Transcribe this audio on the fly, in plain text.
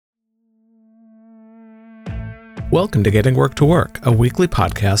Welcome to Getting Work to Work, a weekly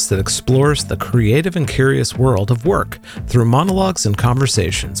podcast that explores the creative and curious world of work through monologues and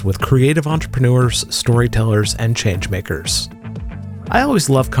conversations with creative entrepreneurs, storytellers, and changemakers. I always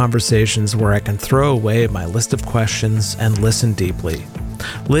love conversations where I can throw away my list of questions and listen deeply.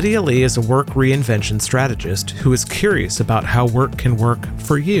 Lydia Lee is a work reinvention strategist who is curious about how work can work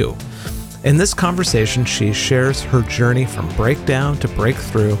for you. In this conversation, she shares her journey from breakdown to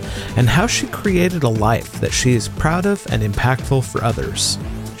breakthrough and how she created a life that she is proud of and impactful for others.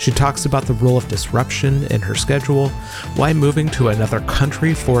 She talks about the role of disruption in her schedule, why moving to another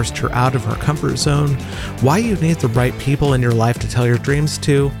country forced her out of her comfort zone, why you need the right people in your life to tell your dreams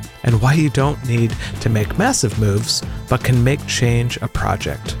to, and why you don't need to make massive moves, but can make change a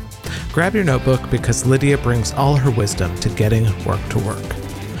project. Grab your notebook because Lydia brings all her wisdom to getting work to work.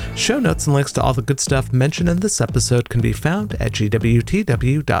 Show notes and links to all the good stuff mentioned in this episode can be found at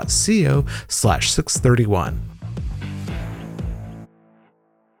gwtw.co/631.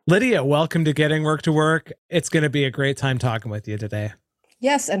 Lydia, welcome to Getting Work to Work. It's going to be a great time talking with you today.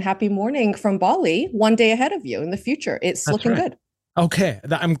 Yes, and happy morning from Bali, one day ahead of you in the future. It's That's looking right. good. Okay,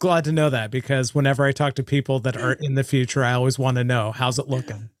 I'm glad to know that because whenever I talk to people that are in the future, I always want to know, how's it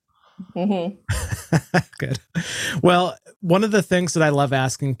looking? Mm-hmm. Good. Well, one of the things that I love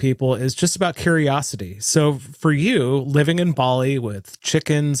asking people is just about curiosity. So for you, living in Bali with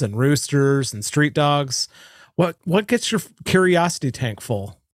chickens and roosters and street dogs, what gets your curiosity tank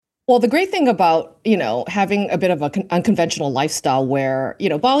full? Well, the great thing about, having a bit of an unconventional lifestyle where,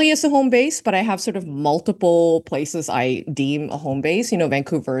 Bali is a home base, but I have sort of multiple places I deem a home base.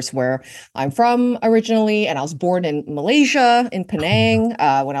 Vancouver's where I'm from originally, and I was born in Malaysia, in Penang,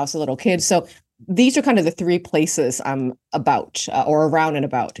 when I was a little kid. So these are kind of the three places I'm about or around and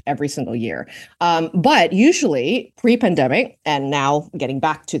about every single year. But usually pre-pandemic, and now getting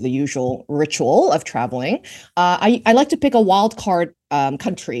back to the usual ritual of traveling, I like to pick a wild card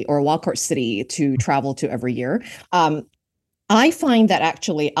country or a wild card city to travel to every year. I find that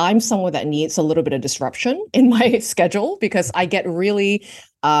actually I'm someone that needs a little bit of disruption in my schedule because I get really,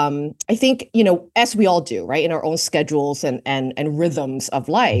 I think, as we all do, right, in our own schedules and rhythms of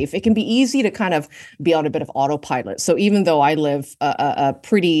life, it can be easy to kind of be on a bit of autopilot. So even though I live a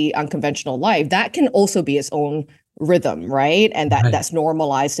pretty unconventional life, that can also be its own rhythm, right? And that's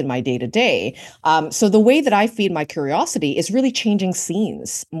normalized in my day to day. So the way that I feed my curiosity is really changing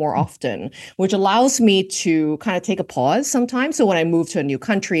scenes more often, which allows me to kind of take a pause sometimes. So when I move to a new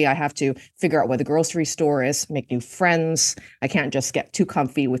country, I have to figure out where the grocery store is, make new friends. I can't just get too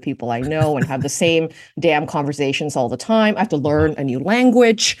comfy with people I know and have the same damn conversations all the time. I have to learn a new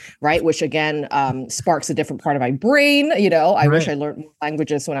language, right? Which again, sparks a different part of my brain. I wish I learned more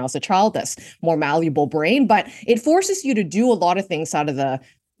languages when I was a child. That's more malleable brain, but it forces you to do a lot of things out of the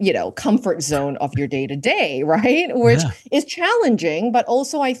comfort zone of your day to day, right? Which is challenging, but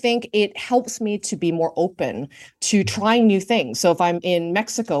also I think it helps me to be more open to trying new things. So if I'm in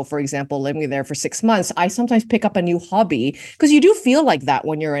Mexico, for example, living there for 6 months, I sometimes pick up a new hobby because you do feel like that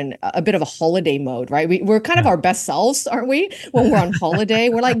when you're in a bit of a holiday mode, right? We're kind of our best selves, aren't we? When we're on holiday,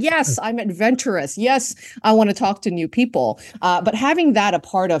 we're like, yes, I'm adventurous. Yes, I want to talk to new people. But having that a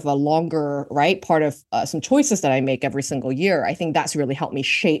part of a longer, right, part of some choices that I make every single year, I think that's really helped me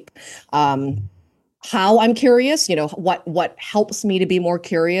shape how I'm curious, what helps me to be more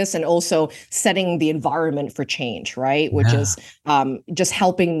curious, and also setting the environment for change, right? Which is just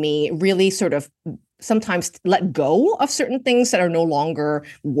helping me really sort of sometimes let go of certain things that are no longer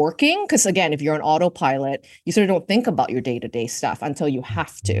working. Because again, if you're on autopilot, you sort of don't think about your day-to-day stuff until you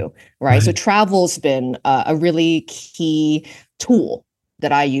have to, right? So travel's been a really key tool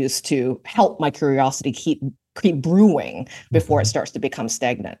that I use to help my curiosity keep brewing before it starts to become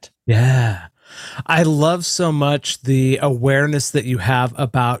stagnant. Yeah. I love so much the awareness that you have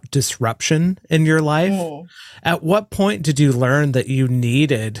about disruption in your life. At what point did you learn that you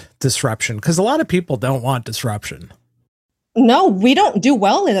needed disruption? Because a lot of people don't want disruption. No, we don't do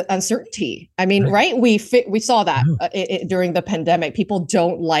well in uncertainty. I mean, right? We saw that during the pandemic. People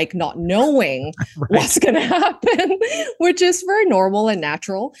don't like not knowing what's going to happen, which is very normal and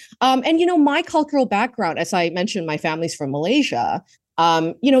natural. And my cultural background, as I mentioned, my family's from Malaysia.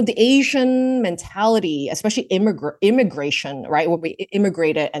 The Asian mentality, especially immigration, right? When we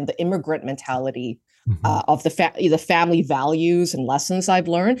immigrated, and the immigrant mentality of the family values and lessons I've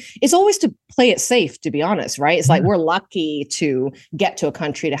learned, is always to play it safe, to be honest, right? It's like we're lucky to get to a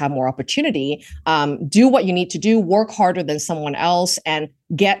country to have more opportunity. Do what you need to do, work harder than someone else, and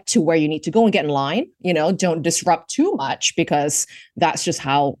get to where you need to go and get in line. Don't disrupt too much, because that's just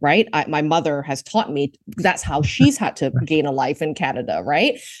how, right? My mother has taught me that's how she's had to gain a life in Canada,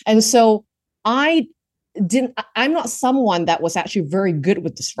 right? And so I I'm not someone that was actually very good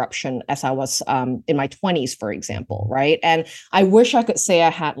with disruption as I was in my 20s, for example, right? And I wish I could say I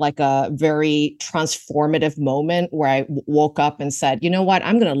had like a very transformative moment where I woke up and said, you know what,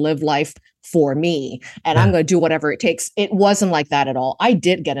 I'm going to live life for me and I'm going to do whatever it takes. It wasn't like that at all. I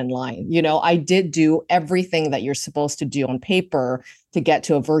did get in line. I did do everything that you're supposed to do on paper to get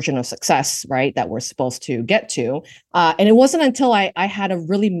to a version of success, right? That we're supposed to get to. And it wasn't until I had a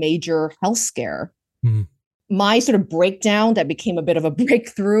really major health scare. Mm. My sort of breakdown that became a bit of a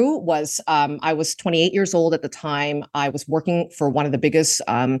breakthrough was I was 28 years old at the time. I was working for one of the biggest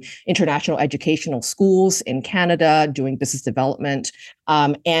international educational schools in Canada doing business development.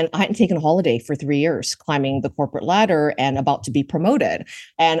 And I hadn't taken a holiday for 3 years, climbing the corporate ladder and about to be promoted.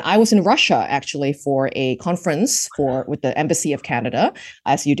 And I was in Russia actually for a conference with the Embassy of Canada,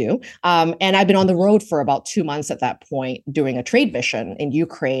 as you do. And I've been on the road for about 2 months at that point doing a trade mission in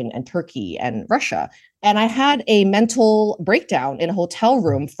Ukraine and Turkey and Russia. And I had a mental breakdown in a hotel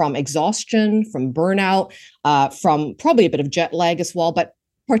room from exhaustion, from burnout, from probably a bit of jet lag as well, but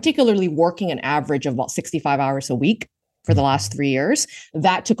particularly working an average of about 65 hours a week for the last 3 years.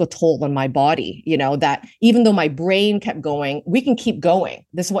 That took a toll on my body, that even though my brain kept going, we can keep going.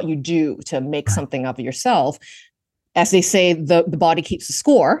 This is what you do to make something of yourself. As they say, the body keeps the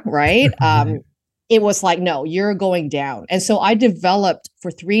score, right? It was like, no, you're going down. And so I developed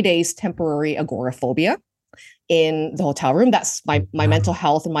for 3 days temporary agoraphobia in the hotel room. That's my mental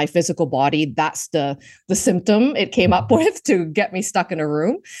health and my physical body. That's the symptom it came up with to get me stuck in a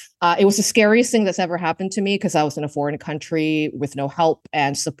room. It was the scariest thing that's ever happened to me because I was in a foreign country with no help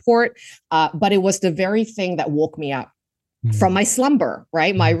and support. But it was the very thing that woke me up from my slumber,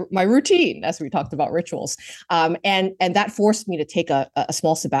 right? My routine, as we talked about rituals. And that forced me to take a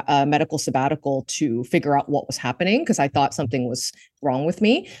small medical sabbatical to figure out what was happening because I thought something was wrong with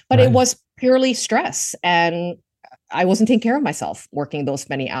me, but it was purely stress. And I wasn't taking care of myself working those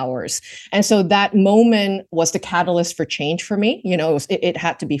many hours. And so that moment was the catalyst for change for me. It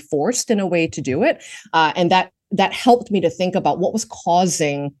had to be forced in a way to do it. And that helped me to think about what was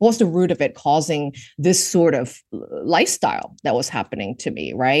the root of it causing this sort of lifestyle that was happening to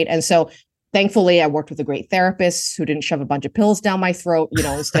me, right? And so thankfully, I worked with a great therapist who didn't shove a bunch of pills down my throat,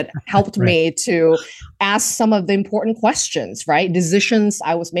 instead helped me to ask some of the important questions, right? Decisions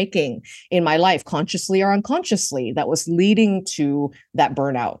I was making in my life, consciously or unconsciously, that was leading to that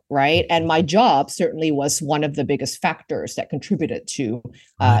burnout, right? And my job certainly was one of the biggest factors that contributed to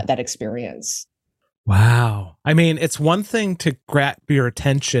that experience. Wow. I mean, it's one thing to grab your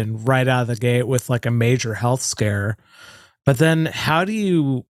attention right out of the gate with like a major health scare, but then how do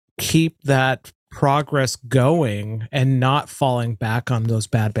you keep that progress going and not falling back on those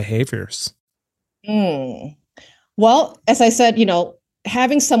bad behaviors? Well, as I said,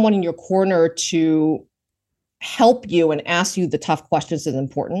 having someone in your corner to help you and ask you the tough questions is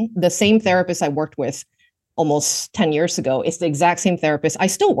important. The same therapist I worked with almost 10 years ago is the exact same therapist I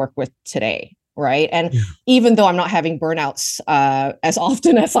still work with today. Right. And even though I'm not having burnouts as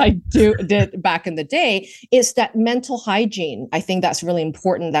often as I did back in the day, it's that mental hygiene. I think that's really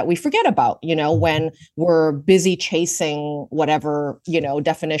important that we forget about, when we're busy chasing whatever,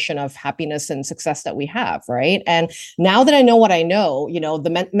 definition of happiness and success that we have. Right. And now that I know what I know,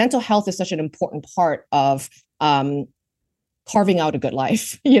 the mental health is such an important part of carving out a good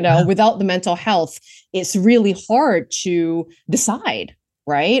life. Without the mental health, it's really hard to decide.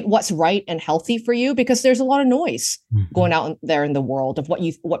 Right? What's right and healthy for you, because there's a lot of noise going out there in the world of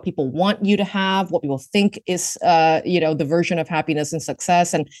what people want you to have, what people think is, the version of happiness and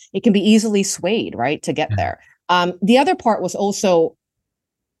success. And it can be easily swayed, right, to get there. The other part was also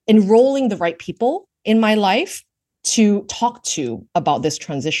enrolling the right people in my life to talk to about this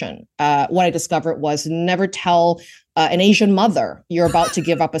transition. What I discovered was never tell an Asian mother you're about to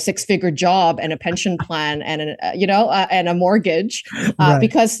give up a 6-figure job and a pension plan and and a mortgage,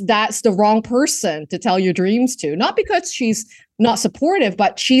 because that's the wrong person to tell your dreams to. Not because she's not supportive,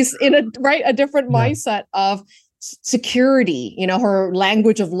 but she's in a different mindset of security. Her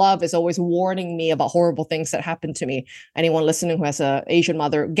language of love is always warning me about horrible things that happen to me. Anyone listening who has an Asian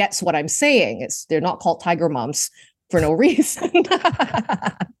mother gets what I'm saying. They're not called tiger moms for no reason.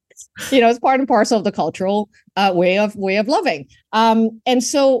 It's part and parcel of the cultural way of loving. And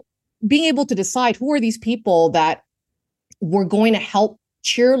so being able to decide who are these people that were going to help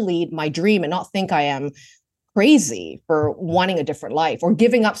cheerlead my dream and not think I am crazy for wanting a different life or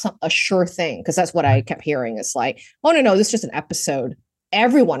giving up a sure thing. Because that's what I kept hearing. It's like, oh, no, this is just an episode.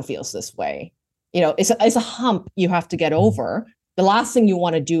 Everyone feels this way. It's a hump you have to get over. The last thing you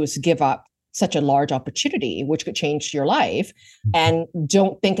want to do is give up such a large opportunity, which could change your life, and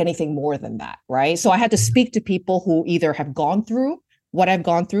don't think anything more than that, right? So I had to speak to people who either have gone through what I've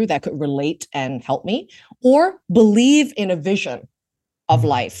gone through that could relate and help me, or believe in a vision of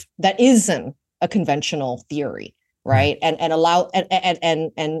life that isn't a conventional theory, right? And allow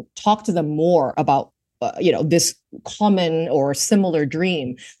and talk to them more about this common or similar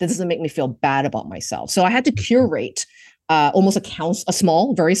dream that doesn't make me feel bad about myself. So I had to curate almost a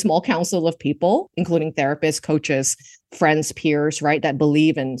small, very small council of people, including therapists, coaches, friends, peers, right, that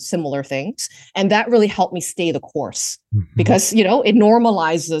believe in similar things. And that really helped me stay the course because, it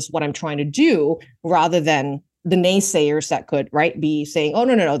normalizes what I'm trying to do rather than the naysayers that could, right, be saying, oh,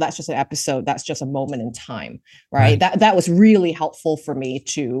 no, that's just an episode. That's just a moment in time, right? That was really helpful for me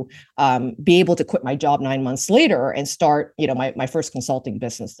to be able to quit my job 9 months later and start, my first consulting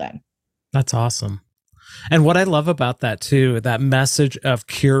business then. That's awesome. And what I love about that too, that message of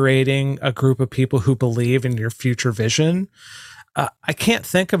curating a group of people who believe in your future vision. I can't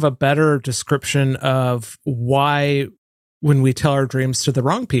think of a better description of why when we tell our dreams to the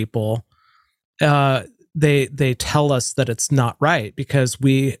wrong people, they tell us that it's not right, because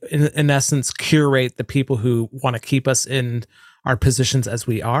we in essence curate the people who want to keep us in our positions as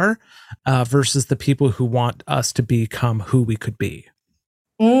we are, versus the people who want us to become who we could be.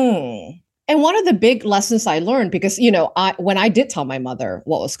 And one of the big lessons I learned, because, when I did tell my mother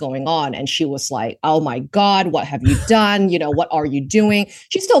what was going on, and she was like, oh my God, what have you done? What are you doing?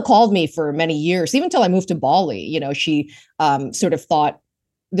 She still called me for many years, even till I moved to Bali. She sort of thought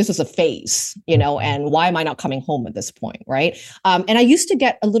this was a phase, and why am I not coming home at this point? Right. And I used to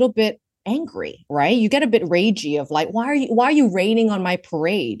get a little bit angry, right? You get a bit ragey of like, why are you raining on my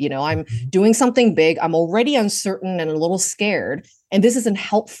parade? I'm doing something big. I'm already uncertain and a little scared, and this isn't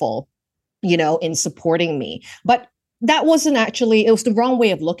helpful, in supporting me. But that wasn't actually, it was the wrong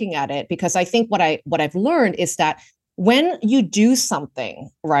way of looking at it, because I think what I've learned is that when you do something,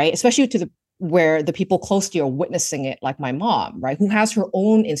 right, especially where the people close to you are witnessing it, like my mom, right, who has her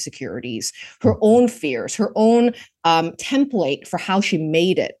own insecurities, her own fears, her own template for how she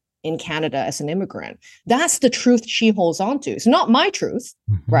made it in Canada as an immigrant. That's the truth she holds on to. It's not my truth,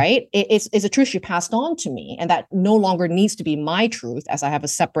 right? It's a truth she passed on to me, and that no longer needs to be my truth, as I have a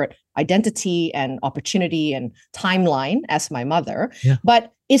separate identity and opportunity and timeline as my mother. Yeah.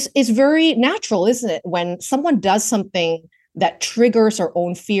 But it's very natural, isn't it, when someone does something that triggers our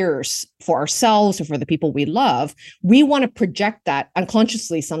own fears for ourselves or for the people we love, we want to project that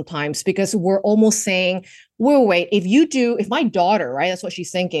unconsciously sometimes, because we're almost saying, well, wait, if my daughter, right, that's what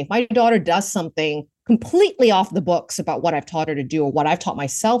she's thinking, if my daughter does something completely off the books about what I've taught her to do or what I've taught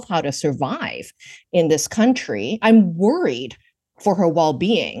myself how to survive in this country, I'm worried for her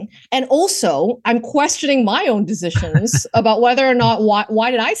well-being. And also, I'm questioning my own decisions about whether or not, why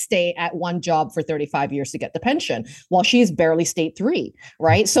did I stay at one job for 35 years to get the pension while she's barely state 3,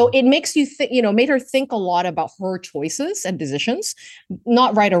 right? So it makes you think, made her think a lot about her choices and decisions,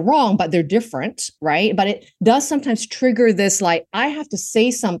 not right or wrong, but they're different, right? But it does sometimes trigger this, like, I have to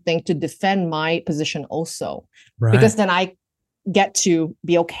say something to defend my position also, right? Because then I get to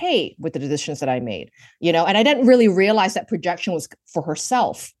be okay with the decisions that I made, and I didn't really realize that projection was for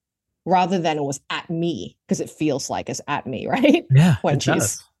herself rather than it was at me, because it feels like it's at me, right? Yeah, when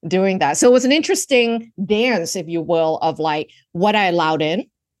she's doing that. So it was an interesting dance, if you will, of like what I allowed in,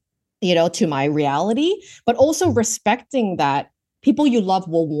 to my reality, but also respecting that people you love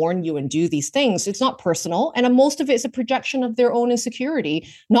will warn you and do these things. It's not personal. And most of it is a projection of their own insecurity,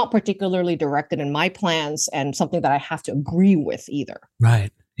 not particularly directed in my plans and something that I have to agree with either.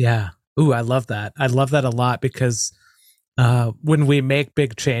 Right. Yeah. Ooh, I love that. I love that a lot, because when we make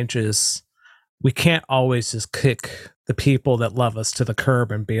big changes, we can't always just kick the people that love us to the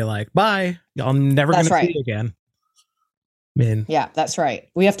curb and be like, bye, y'all never going to see you again. Yeah, that's right.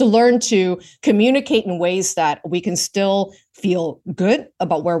 We have to learn to communicate in ways that we can still feel good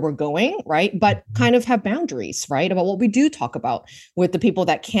about where we're going, right? But kind of have boundaries, right? About what we do talk about with the people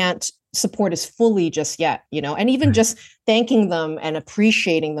that can't support us fully just yet, and even just thanking them and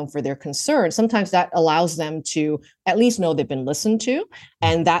appreciating them for their concern. Sometimes that allows them to at least know they've been listened to.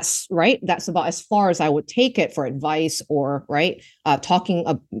 And that's right. That's about as far as I would take it for advice or, right, talking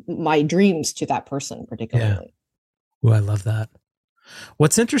my dreams to that person particularly. Yeah. Oh, I love that.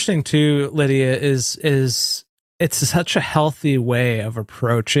 What's interesting too, Lydia, is it's such a healthy way of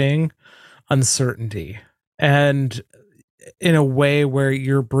approaching uncertainty, and in a way where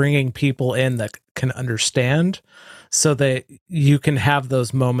you're bringing people in that can understand, so that you can have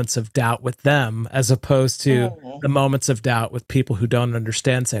those moments of doubt with them, as opposed to the moments of doubt with people who don't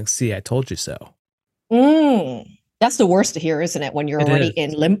understand, saying, see, I told you so. That's the worst to hear, isn't it? When you're It already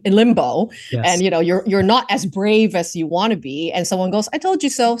is. in limbo, and Yes. you're not as brave as you want to be, and someone goes, "I told you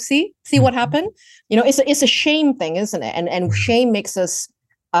so." See what Mhm. happened? It's a shame thing, isn't it? And Mhm. shame makes us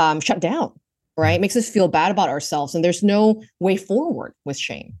shut down, Yeah. right? Makes us feel bad about ourselves, and there's no way forward with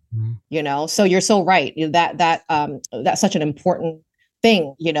shame. Mhm. So you're so right. That's such an important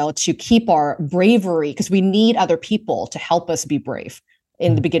thing, to keep our bravery, because we need other people to help us be brave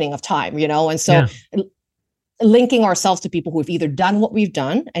in the Mhm. beginning of time, and so Yeah. linking ourselves to people who have either done what we've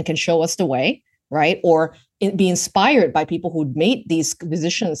done and can show us the way, right? Or be inspired by people who made these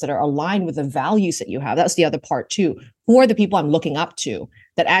positions that are aligned with the values that you have. That's the other part too. Who are the people I'm looking up to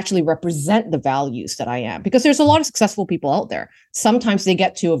that actually represent the values that I am? Because there's a lot of successful people out there. Sometimes they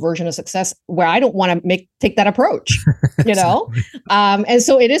get to a version of success where I don't want to take that approach, you know? Exactly. And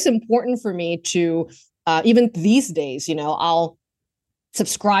so it is important for me to, even these days, I'll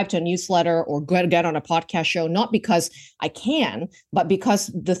subscribe to a newsletter or get on a podcast show, not because I can, but because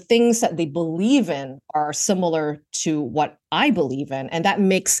the things that they believe in are similar to what I believe in. And that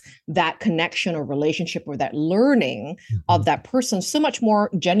makes that connection or relationship or that learning of Mhm. that person so much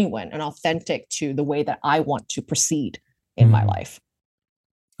more genuine and authentic to the way that I want to proceed in my Mhm. life.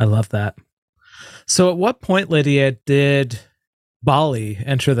 I love that. So at what point, Lydia, did Bali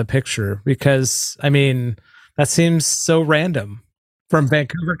enter the picture? Because I mean, that seems so random from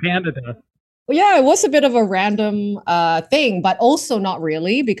Vancouver, Canada. Well, yeah, it was a bit of a random thing, but also not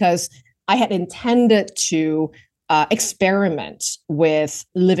really, because I had intended to experiment with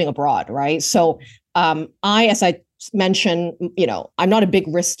living abroad, right? So as I mentioned, I'm not a big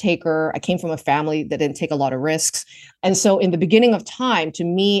risk taker. I came from a family that didn't take a lot of risks. And so in the beginning of time, to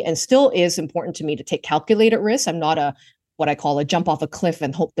me, and still is important to me to take calculated risks. I'm not what I call a jump off a cliff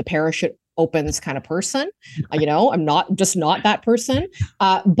and hope the parachute opens kind of person. I'm not that person.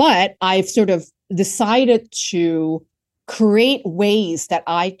 But I've sort of decided to create ways that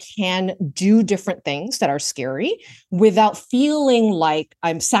I can do different things that are scary without feeling like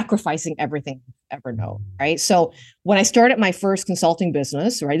I'm sacrificing everything I've ever known. Right. So when I started my first consulting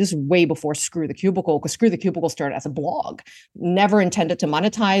business, right, this is way before Screw the Cubicle, because Screw the Cubicle started as a blog, never intended to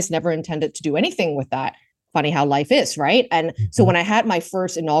monetize, never intended to do anything with that. Funny how life is, right? And so Mhm. when I had my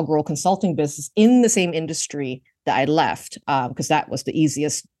first inaugural consulting business in the same industry that I left, because that was the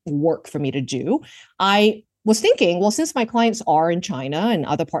easiest work for me to do, I was thinking, well, since my clients are in China and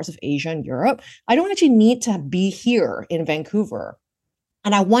other parts of Asia and Europe, I don't actually need to be here in Vancouver.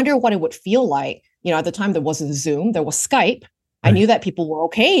 And I wonder what it would feel like. At the time there wasn't Zoom, there was Skype. I Right. knew that people were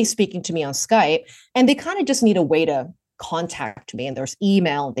okay speaking to me on Skype, and they kind of just need a way to contact me. And there's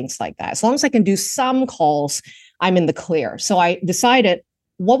email and things like that. As long as I can do some calls, I'm in the clear. So I decided,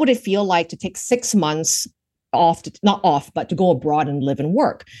 what would it feel like to take 6 months off, not off, but to go abroad and live and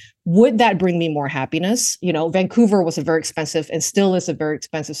work? Would that bring me more happiness? Vancouver was a very expensive and still is a very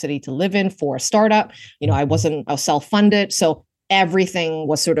expensive city to live in for a startup. I Mhm. was self-funded. So everything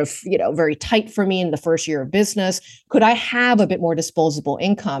was sort of, very tight for me in the first year of business. Could I have a bit more disposable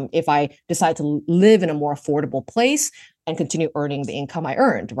income if I decide to live in a more affordable place and continue earning the income I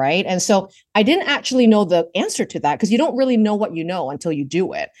earned, right? And so I didn't actually know the answer to that, because you don't really know what you know until you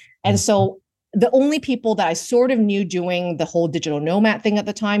do it. And Mhm. so the only people that I sort of knew doing the whole digital nomad thing at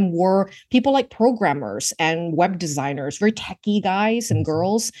the time were people like programmers and web designers, very techie guys and Mhm.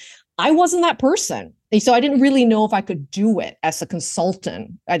 girls. I wasn't that person. So I didn't really know if I could do it as a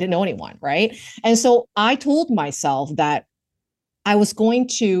consultant. I didn't know anyone, right? And so I told myself that I was going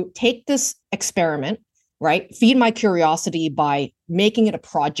to take this experiment, right? Feed my curiosity by making it a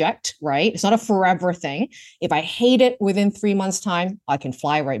project, right? It's not a forever thing. If I hate it within 3 months' time, I can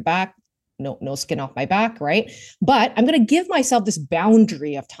fly right back. No skin off my back, right? But I'm going to give myself this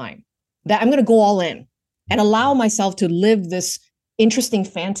boundary of time that I'm going to go all in and allow myself to live this interesting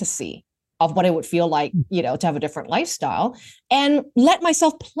fantasy of what it would feel like, to have a different lifestyle, and let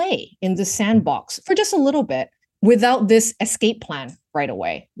myself play in this sandbox for just a little bit without this escape plan right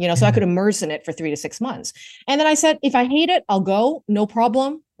away, so I Yeah. could immerse in it for 3 to 6 months. And then I said, if I hate it, I'll go, no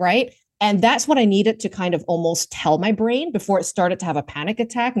problem, right? And that's what I needed to kind of almost tell my brain before it started to have a panic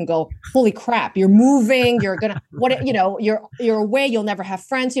attack and go, holy crap, you're moving, you're gonna, what, you're away, you'll never have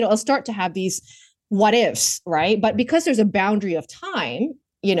friends, I'll start to have these what ifs, right? But because there's a boundary of time,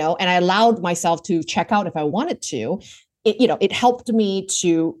 and I allowed myself to check out if I wanted to, it helped me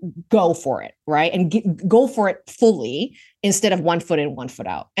to go for it, right? And go for it fully instead of 1 foot in, 1 foot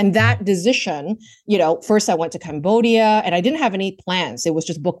out. And that decision, first I went to Cambodia and I didn't have any plans. It was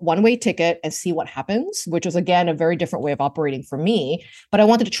just book one-way ticket and see what happens, which was again a very different way of operating for me. But I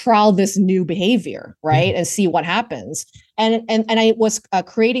wanted to trial this new behavior, right? And see what happens. And I was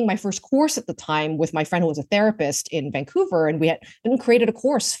creating my first course at the time with my friend who was a therapist in Vancouver, and we hadn't created a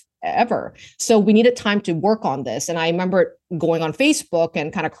course ever. So we needed time to work on this. And I remember going on Facebook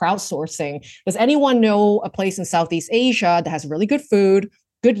and kind of crowdsourcing. Does anyone know a place in Southeast Asia that has really good food,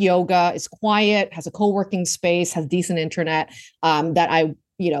 good yoga, is quiet, has a co-working space, has decent internet, that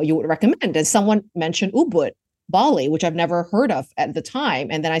you would recommend? And someone mentioned Ubud, Bali, which I've never heard of at the time.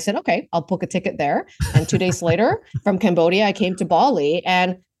 And then I said, okay, I'll book a ticket there. And 2 days later from Cambodia, I came to Bali.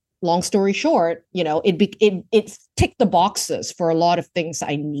 And long story short, it ticked the boxes for a lot of things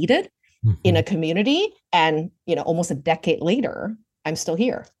I needed in a community. And, almost a decade later, I'm still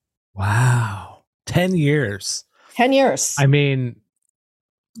here. Wow. 10 years. 10 years. I mean,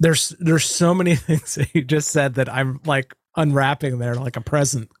 there's so many things that you just said that I'm like unwrapping there like a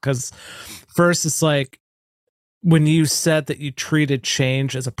present. Because first it's like, when you said that you treated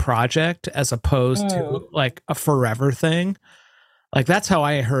change as a project as opposed to like a forever thing, like that's how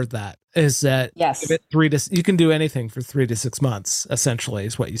I heard that, is that yes, you can do anything for 3 to 6 months, essentially,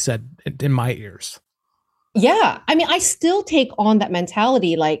 is what you said in my ears. Yeah. I mean, I still take on that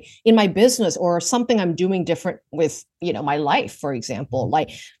mentality, like in my business or something I'm doing different with, my life, for example, like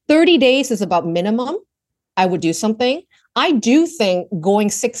 30 days is about minimum. I would do something. I do think going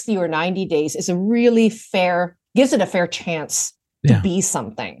 60 or 90 days is gives it a fair chance to be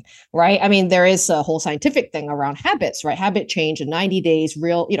something, right? I mean, there is a whole scientific thing around habits, right? Habit change in 90 days,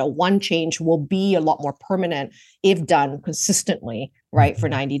 one change will be a lot more permanent if done consistently, right? For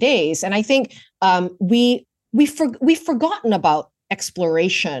 90 days. And I think we've forgotten about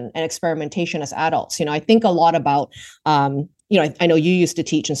exploration and experimentation as adults. I think a lot about, I know you used to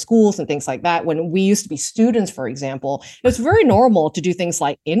teach in schools and things like that. When we used to be students, for example, it was very normal to do things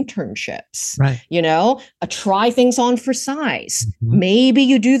like internships, right? Try things on for size. Maybe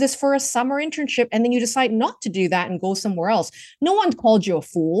you do this for a summer internship and then you decide not to do that and go somewhere else. No one called you a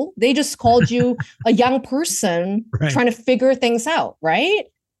fool. They just called you a young person trying to figure things out, right?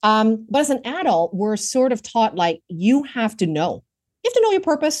 But as an adult, we're sort of taught like, you have to know. You have to know your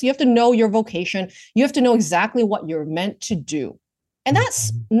purpose. You have to know your vocation. You have to know exactly what you're meant to do. And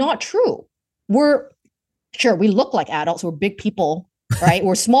that's not true. We look like adults. We're big people, right?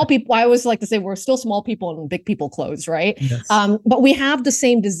 We're small people. I always like to say we're still small people in big people clothes, right? Yes. But we have the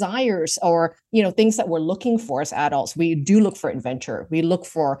same desires or, things that we're looking for as adults. We do look for adventure. We look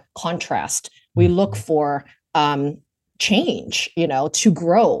for contrast. We look for change, to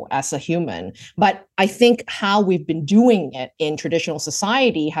grow as a human. But I think how we've been doing it in traditional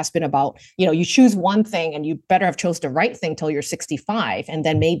society has been about, you choose one thing and you better have chose the right thing till you're 65. And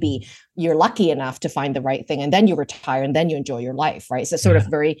then maybe you're lucky enough to find the right thing and then you retire and then you enjoy your life, right? It's a sort of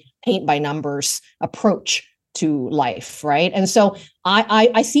very paint by numbers approach to life, right? And so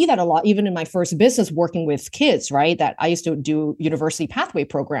I see that a lot, even in my first business working with kids, right? That I used to do university pathway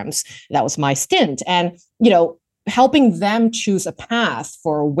programs. That was my stint. And, helping them choose a path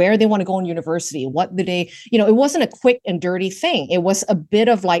for where they want to go in university. What did they, it wasn't a quick and dirty thing. It was a bit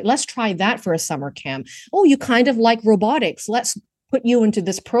of like, let's try that for a summer camp. Oh, you kind of like robotics. Let's put you into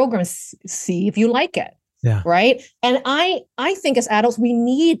this program, see if you like it. Yeah. Right. And I think as adults, we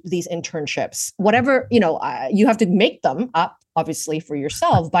need these internships, whatever, you have to make them up, obviously, for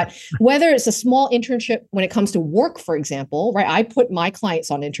yourself. But whether it's a small internship when it comes to work, for example, right? I put my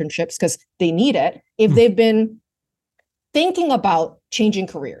clients on internships because they need it. If they've been thinking about changing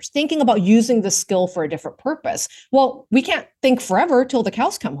careers, thinking about using the skill for a different purpose. Well, we can't think forever till the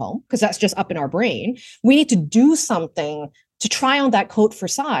cows come home because that's just up in our brain. We need to do something to try on that coat for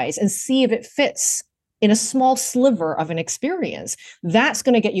size and see if it fits in a small sliver of an experience. That's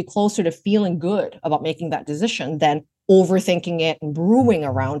going to get you closer to feeling good about making that decision than overthinking it and brewing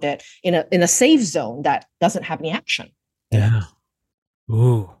around it in a safe zone that doesn't have any action. Yeah.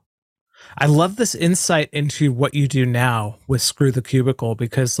 Ooh. I love this insight into what you do now with Screw the Cubicle,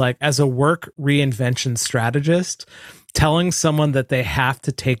 because like as a work reinvention strategist, telling someone that they have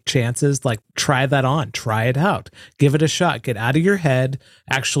to take chances, like try that on, try it out, give it a shot, get out of your head,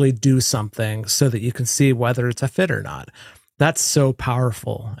 actually do something so that you can see whether it's a fit or not. That's so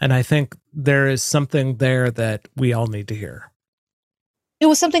powerful. And I think there is something there that we all need to hear. it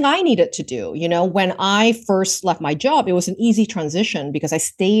was something I needed to do. When I first left my job, it was an easy transition because I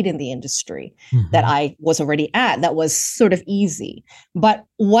stayed in the industry that I was already at. That was sort of easy. But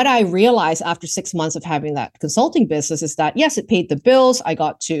what I realized after 6 months of having that consulting business is that, yes, it paid the bills. I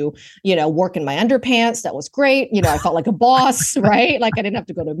got to, work in my underpants. That was great. I felt like a boss, right? Like I didn't have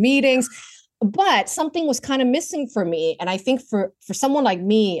to go to meetings. But something was kind of missing for me. And I think for someone like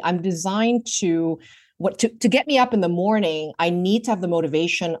me, I'm designed to get me up in the morning, I need to have the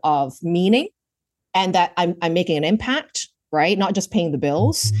motivation of meaning and that I'm making an impact, right? Not just paying the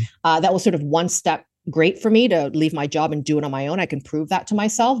bills. That was sort of one step great for me to leave my job and do it on my own. I can prove that to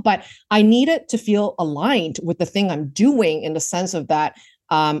myself, but I needed to feel aligned with the thing I'm doing in the sense of that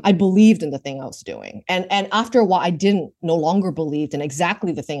I believed in the thing I was doing. And after a while, I no longer believed in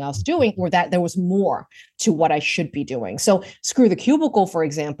exactly the thing I was doing, or that there was more to what I should be doing. So Screw the Cubicle, for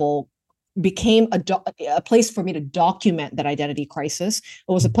example, became a place for me to document that identity crisis.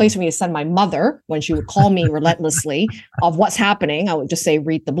 It was a place for me to send my mother when she would call me relentlessly of what's happening. I would just say,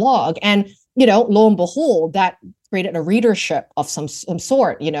 read the blog. And, lo and behold, that created a readership of some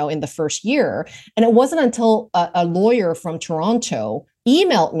sort, in the first year. And it wasn't until a lawyer from Toronto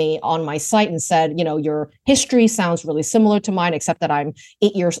emailed me on my site and said, your history sounds really similar to mine, except that I'm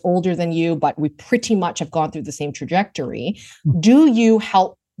 8 years older than you, but we pretty much have gone through the same trajectory. Do you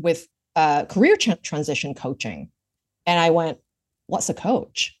help with career transition coaching? And I went, what's a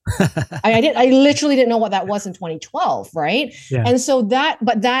coach? I literally didn't know what that was in 2012. Right. Yeah. And so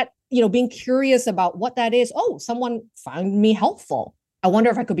being curious about what that is. Oh, someone found me helpful. I wonder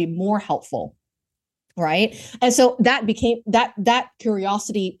if I could be more helpful. Right. And so that became that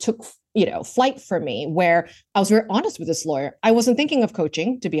curiosity took, flight for me, where I was very honest with this lawyer. I wasn't thinking of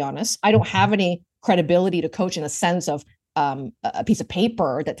coaching, to be honest. I don't have any credibility to coach in a sense of a piece of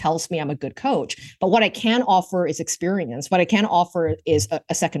paper that tells me I'm a good coach. But what I can offer is experience. What I can offer is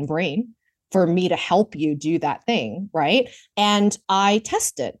a second brain for me to help you do that thing, right? And I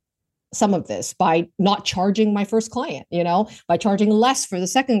tested some of this by not charging my first client, by charging less for the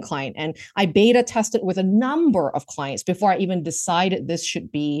second client. And I beta tested with a number of clients before I even decided this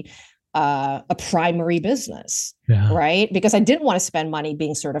should be a primary business, right? Because I didn't want to spend money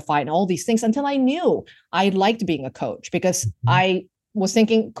being certified and all these things until I knew I liked being a coach, because I was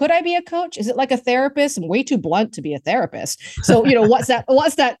thinking, could I be a coach? Is it like a therapist? I'm way too blunt to be a therapist. So, what's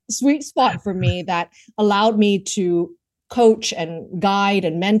that sweet spot for me that allowed me to coach and guide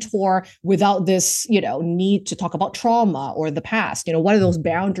and mentor without this, need to talk about trauma or the past? What are those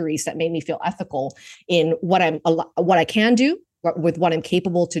boundaries that made me feel ethical in what I can do with what I'm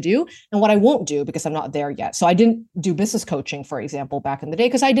capable to do and what I won't do because I'm not there yet. So I didn't do business coaching, for example, back in the day,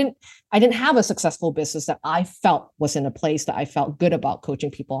 because I didn't have a successful business that I felt was in a place that I felt good about coaching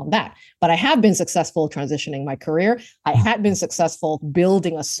people on that. But I have been successful transitioning my career. I had been successful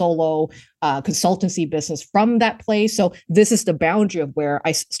building a solo consultancy business from that place. So this is the boundary of where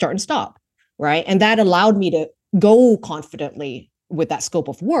I start and stop, right? And that allowed me to go confidently with that scope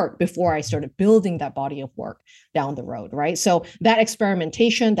of work before I started building that body of work down the road, right? So that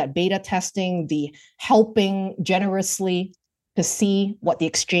experimentation, that beta testing, the helping generously to see what the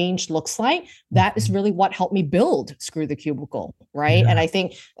exchange looks like, that is really what helped me build Screw the Cubicle, right? Yeah. And I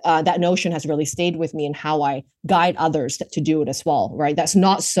think that notion has really stayed with me in how I guide others to do it as well, right? That's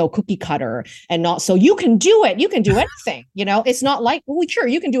not so cookie cutter and not so you can do it, you can do anything, It's not like, well, sure,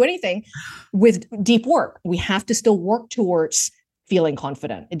 you can do anything. With deep work, we have to still work towards feeling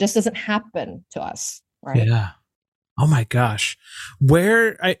confident. It just doesn't happen to us, right? Yeah. Oh my gosh.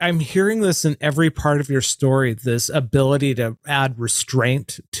 I'm hearing this in every part of your story, this ability to add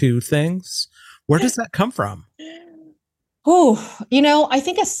restraint to things. Where does that come from? Oh, I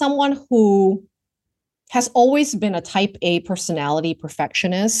think as someone who has always been a type A personality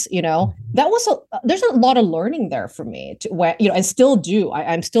perfectionist, there's a lot of learning there for me and still do.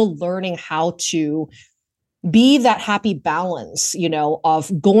 I'm still learning how to be that happy balance,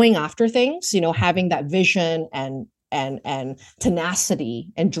 of going after things, having that vision and tenacity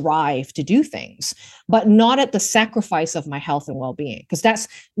and drive to do things, but not at the sacrifice of my health and well-being, because that's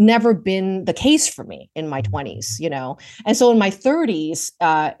never been the case for me in my 20s, And so in my 30s,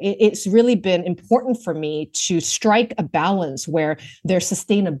 it's really been important for me to strike a balance where there's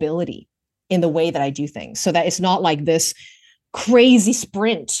sustainability in the way that I do things, so that it's not like this crazy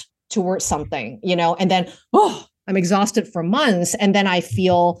sprint towards something, and then, I'm exhausted for months. And then I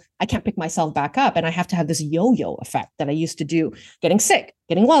feel I can't pick myself back up. And I have to have this yo-yo effect that I used to do, getting sick,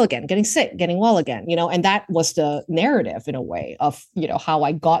 getting well again, getting sick, getting well again, and that was the narrative in a way of, how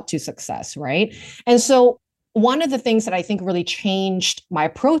I got to success. Right. And so one of the things that I think really changed my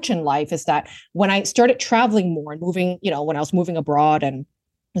approach in life is that when I started traveling more and moving, when I was moving abroad, and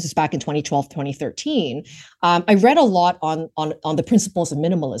this is back in 2012, 2013, I read a lot on the principles of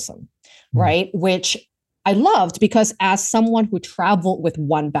minimalism, right? Which I loved because as someone who traveled with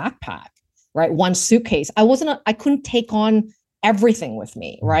one backpack, right, one suitcase, I couldn't take on everything with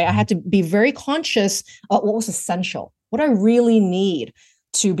me, right? I had to be very conscious of what was essential, what I really need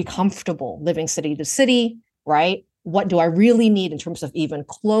to be comfortable living city to city, right? What do I really need in terms of even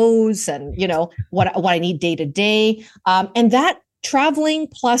clothes and, what I need day to day. And that traveling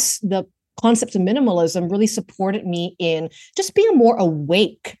plus the concept of minimalism really supported me in just being more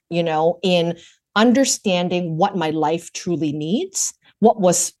awake, in understanding what my life truly needs, what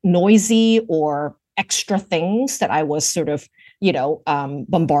was noisy or extra things that I was sort of,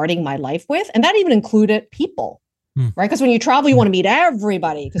 bombarding my life with. And that even included people, right? Because when you travel, you want to meet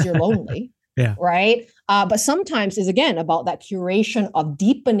everybody because you're lonely. Yeah. Right. But sometimes is again about that curation of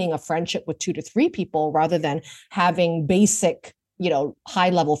deepening a friendship with 2 to 3 people rather than having basic, high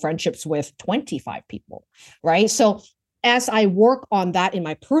level friendships with 25 people. Right. So as I work on that in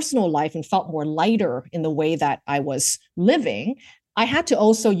my personal life and felt more lighter in the way that I was living, I had to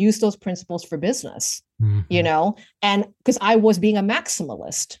also use those principles for business, and because I was being a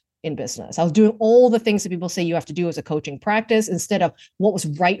maximalist in business. I was doing all the things that people say you have to do as a coaching practice instead of what was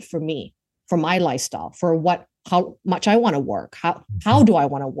right for me, for my lifestyle, for how much I want to work, how do I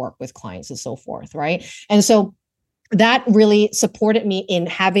want to work with clients and so forth, right? And so that really supported me in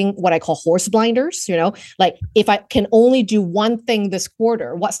having what I call horse blinders, like if I can only do one thing this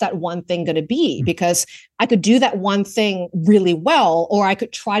quarter, what's that one thing going to be? Because I could do that one thing really well, or I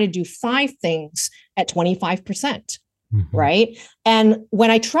could try to do 5 things at 25%. Right. And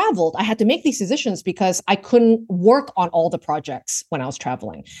when I traveled, I had to make these decisions because I couldn't work on all the projects when I was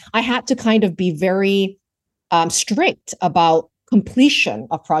traveling. I had to kind of be very strict about completion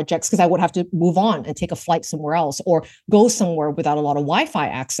of projects because I would have to move on and take a flight somewhere else or go somewhere without a lot of Wi-Fi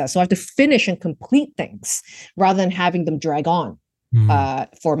access. So I have to finish and complete things rather than having them drag on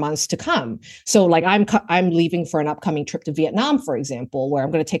for months to come. So like I'm leaving for an upcoming trip to Vietnam, for example, where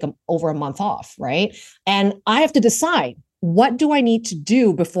I'm going to take over a month off, right? And I have to decide, what do I need to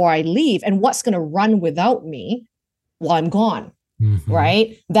do before I leave and what's going to run without me while I'm gone,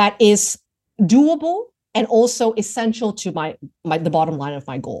 right? That is doable and also essential to the bottom line of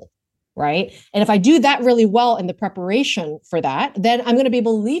my goal, right? And if I do that really well in the preparation for that, then I'm going to be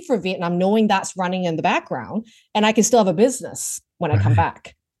able to leave for Vietnam knowing that's running in the background and I can still have a business when I come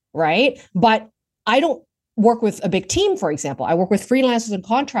back, right? But I don't work with a big team, for example. I work with freelancers and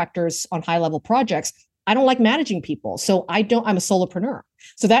contractors on high-level projects. I don't like managing people. So I'm a solopreneur.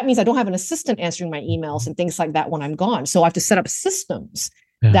 So that means I don't have an assistant answering my emails and things like that when I'm gone. So I have to set up systems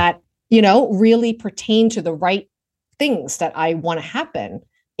that really pertain to the right things that I want to happen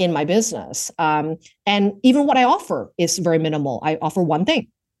in my business. And even what I offer is very minimal. I offer one thing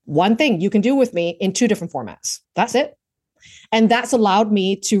you can do with me in 2 different formats. That's it. And that's allowed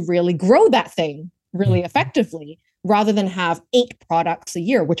me to really grow that thing really effectively rather than have 8 products a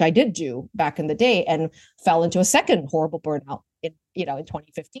year, which I did do back in the day and fell into a second horrible burnout in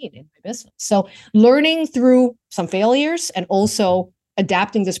 2015 in my business. So learning through some failures and also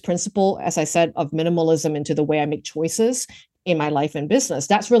adapting this principle, as I said, of minimalism into the way I make choices in my life and business,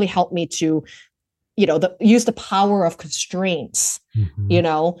 that's really helped me to, use the power of constraints,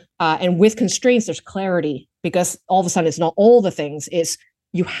 and with constraints, there's clarity because all of a sudden it's not all the things, it's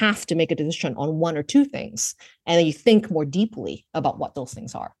you have to make a decision on 1 or 2 things. And then you think more deeply about what those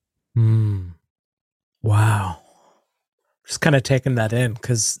things are. Wow. Just kind of taking that in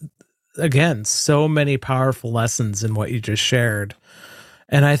because again, so many powerful lessons in what you just shared.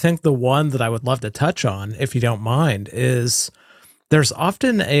 And I think the one that I would love to touch on, if you don't mind, is there's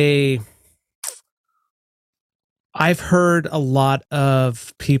often I've heard a lot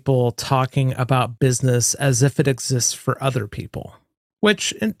of people talking about business as if it exists for other people,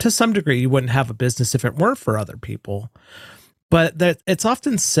 which to some degree you wouldn't have a business if it weren't for other people. But that it's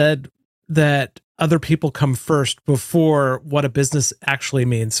often said that other people come first before what a business actually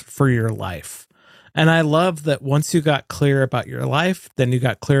means for your life. And I love that once you got clear about your life, then you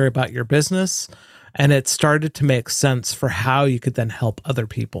got clear about your business, and it started to make sense for how you could then help other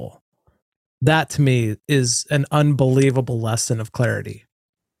people. That to me is an unbelievable lesson of clarity.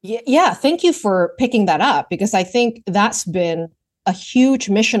 Yeah, thank you for picking that up because I think that's been a huge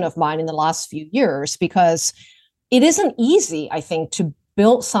mission of mine in the last few years because it isn't easy, I think, to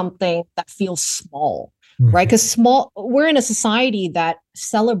build something that feels small, right? Because we're in a society that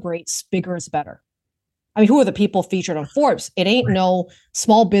celebrates bigger is better, I mean, who are the people featured on Forbes? It ain't no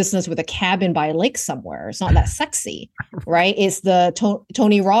small business with a cabin by a lake somewhere. It's not that sexy, right? It's the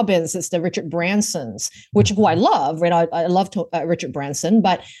Tony Robbins, it's the Richard Bransons, who I love, right? I love Richard Branson,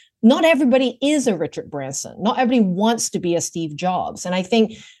 but not everybody is a Richard Branson. Not everybody wants to be a Steve Jobs. And I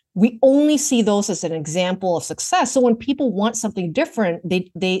think we only see those as an example of success. So when people want something different,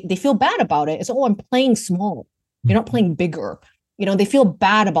 they feel bad about it. It's, oh, I'm playing small. You're not playing bigger. They feel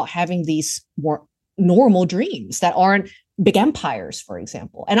bad about having these more normal dreams that aren't big empires, for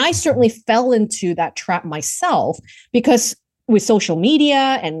example. And I certainly fell into that trap myself, because with social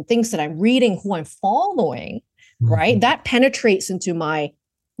media and things that I'm reading, who I'm following, right, that penetrates into my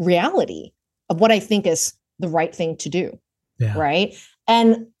reality of what I think is the right thing to do. Yeah. Right.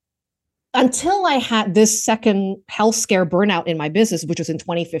 And until I had this second health scare burnout in my business, which was in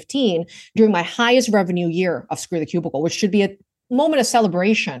 2015, during my highest revenue year of Screw the Cubicle, which should be a moment of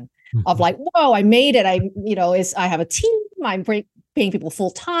celebration of like, whoa, I made it. I have a team. I'm paying people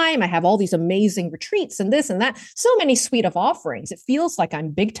full time. I have all these amazing retreats and this and that. So many suite of offerings. It feels like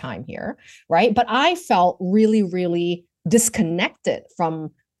I'm big time here, right? But I felt really, really disconnected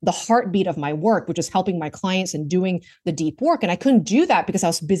from the heartbeat of my work, which is helping my clients and doing the deep work. And I couldn't do that because I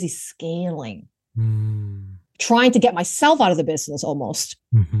was busy scaling, trying to get myself out of the business almost,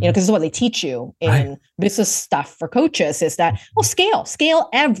 because this is what they teach you in business stuff for coaches, is that, scale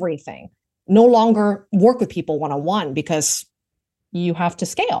everything. No longer work with people one-on-one because you have to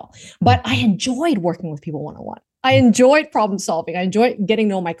scale. But I enjoyed working with people one-on-one. I enjoyed problem solving. I enjoyed getting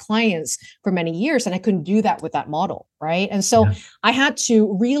to know my clients for many years, and I couldn't do that with that model, right? And so I had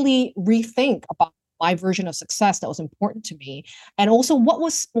to really rethink about my version of success that was important to me. And also what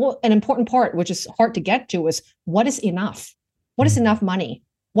an important part, which is hard to get to, is what is enough? What is enough money?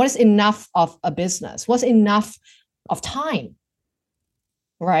 What is enough of a business? What's enough of time?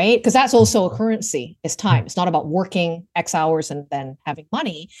 Right? Because that's also a currency, is time. It's not about working X hours and then having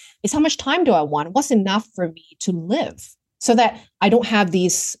money. It's how much time do I want? What's enough for me to live, so that I don't have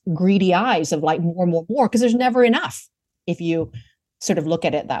these greedy eyes of like more, because there's never enough if you sort of look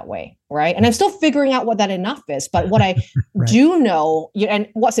at it that way, right? And I'm still figuring out what that enough is. But what I do know, and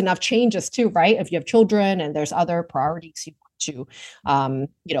what's enough changes too, right? If you have children and there's other priorities you want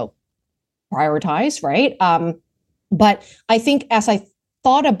to, prioritize, right? But I think as I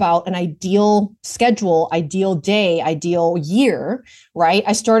thought about an ideal schedule, ideal day, ideal year, right?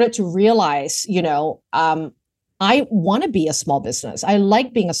 I started to realize, I want to be a small business. I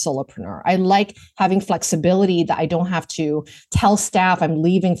like being a solopreneur. I like having flexibility that I don't have to tell staff I'm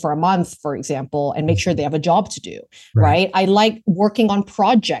leaving for a month, for example, and make sure they have a job to do, right? I like working on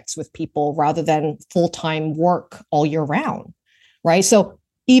projects with people rather than full-time work all year round, right? So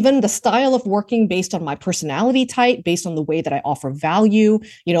even the style of working based on my personality type, based on the way that I offer value,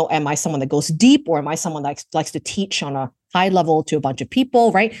 am I someone that goes deep, or am I someone that likes to teach on a high level to a bunch of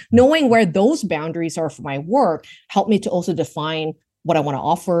people, right? Knowing where those boundaries are for my work helped me to also define what I want to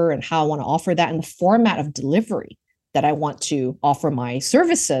offer and how I want to offer that, and the format of delivery that I want to offer my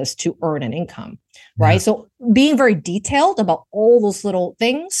services to earn an income, right? So being very detailed about all those little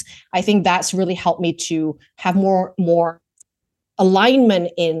things, I think that's really helped me to have more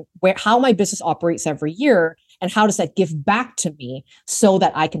alignment in how my business operates every year, and how does that give back to me so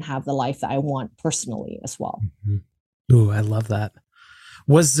that I can have the life that I want personally as well. Ooh, I love that.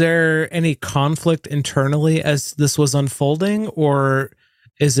 Was there any conflict internally as this was unfolding, or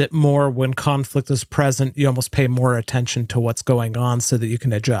is it more when conflict is present, you almost pay more attention to what's going on so that you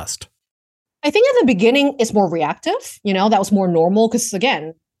can adjust? I think at the beginning it's more reactive, that was more normal, because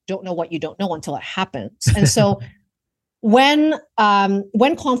again, don't know what you don't know until it happens. And so when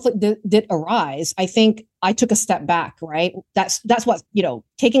conflict did arise, I think I took a step back, right? That's what,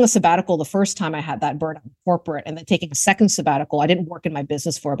 taking a sabbatical the first time I had that burnout in corporate, and then taking a second sabbatical. I didn't work in my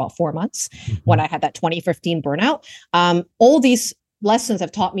business for about 4 months when I had that 2015 burnout. All these lessons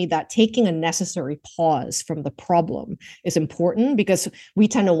have taught me that taking a necessary pause from the problem is important, because we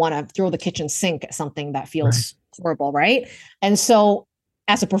tend to want to throw the kitchen sink at something that feels horrible, right? And so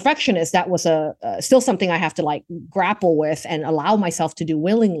as a perfectionist, that was still something I have to grapple with and allow myself to do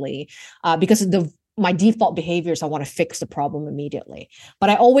willingly, because my default behavior is I want to fix the problem immediately. But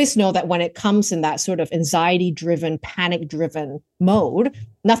I always know that when it comes in that sort of anxiety-driven, panic-driven mode,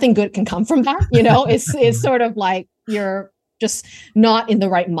 nothing good can come from that. It's sort of like you're just not in the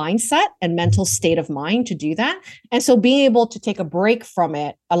right mindset and mental state of mind to do that. And so being able to take a break from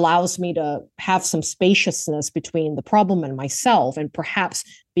it allows me to have some spaciousness between the problem and myself, and perhaps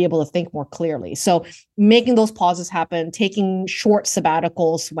be able to think more clearly. So making those pauses happen, taking short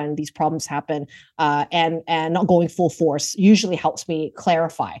sabbaticals when these problems happen, and not going full force usually helps me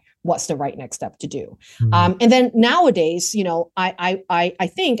clarify what's the right next step to do. And then nowadays,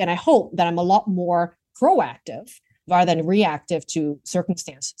 I think and I hope that I'm a lot more proactive rather than reactive to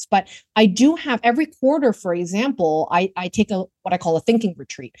circumstances. But I do have every quarter, for example, I take what I call a thinking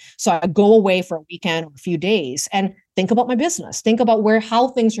retreat. So I go away for a weekend or a few days and think about my business, think about how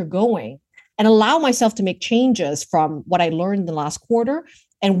things are going, and allow myself to make changes from what I learned in the last quarter.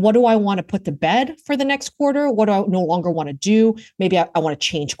 And what do I want to put to bed for the next quarter? What do I no longer want to do? Maybe I want to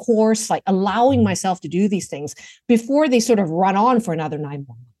change course, like allowing myself to do these things before they sort of run on for another 9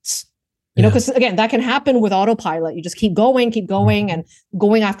 more months. Because again, that can happen with autopilot. You just keep going and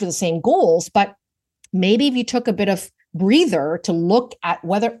going after the same goals. But maybe if you took a bit of breather to look at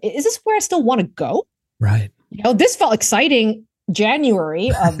whether, is this where I still want to go? Right. This felt exciting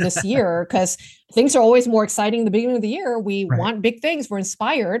January of this year, because things are always more exciting at the beginning of the year. We want big things. We're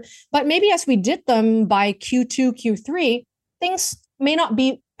inspired. But maybe as we did them by Q2, Q3, things may not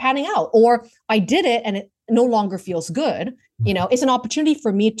be panning out, or I did it and it no longer feels good. It's an opportunity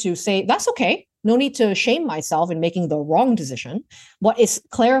for me to say, that's okay. No need to shame myself in making the wrong decision. What is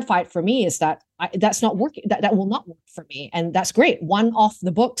clarified for me is that that's not working. That will not work for me. And that's great. One off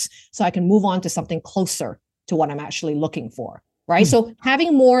the books so I can move on to something closer to what I'm actually looking for. Right. So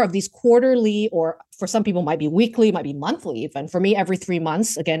having more of these quarterly, or for some people might be weekly, might be monthly even. For me, every 3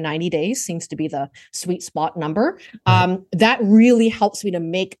 months, again, 90 days seems to be the sweet spot number. That really helps me to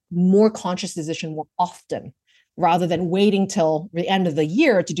make more conscious decision more often, rather than waiting till the end of the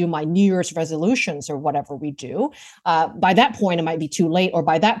year to do my New Year's resolutions or whatever we do. By that point, it might be too late, or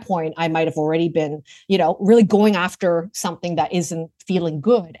by that point, I might have already been, really going after something that isn't feeling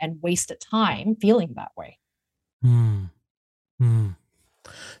good and wasted time feeling that way.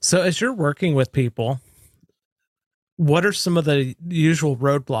 So as you're working with people, what are some of the usual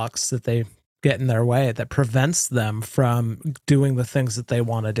roadblocks that they get in their way that prevents them from doing the things that they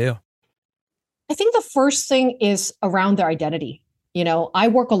want to do? I think the first thing is around their identity. I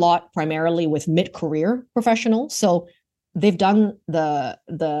work a lot primarily with mid-career professionals. So they've done the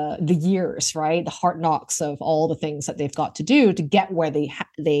years, right? The hard knocks of all the things that they've got to do to get where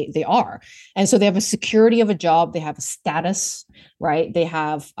they are. And so they have a security of a job, they have a status, right? They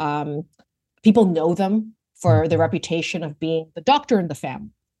have people know them for the reputation of being the doctor in the family,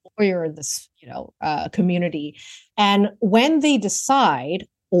 lawyer in this, community. And when they decide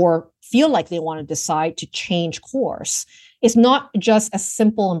or feel like they want to decide to change course, it's not just as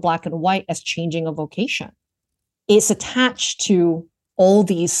simple and black and white as changing a vocation. It's attached to all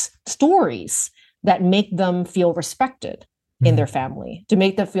these stories that make them feel respected in their family, to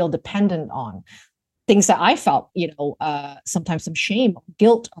make them feel dependent on things that I felt, sometimes some shame,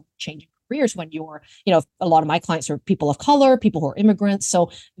 guilt of changing careers when you're, a lot of my clients are people of color, people who are immigrants.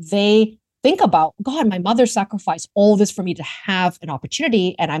 So they think about, God, my mother sacrificed all this for me to have an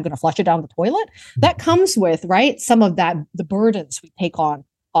opportunity, and I'm going to flush it down the toilet. That comes with, right, some of that, the burdens we take on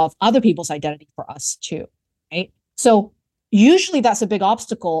of other people's identity for us too, right? So usually that's a big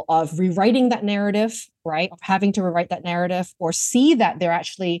obstacle of rewriting that narrative, right? Of having to rewrite that narrative, or see that they're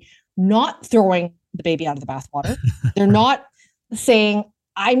actually not throwing the baby out of the bathwater. They're not saying,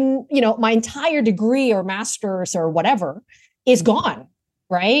 my entire degree or master's or whatever is gone,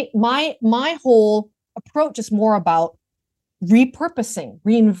 right? My whole approach is more about repurposing,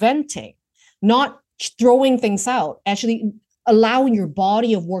 reinventing, not throwing things out, actually allowing your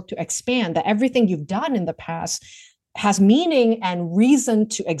body of work to expand, that everything you've done in the past has meaning and reason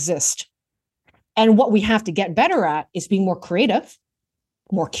to exist. And what we have to get better at is being more creative,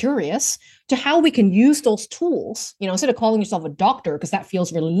 more curious to how we can use those tools, instead of calling yourself a doctor, because that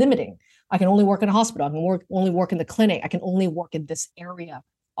feels really limiting. I can only work in a hospital. I can only work in the clinic. I can only work in this area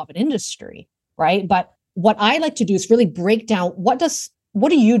of an industry, right? But what I like to do is really break down, what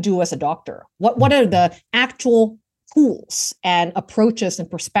do you do as a doctor? What are the actual tools and approaches and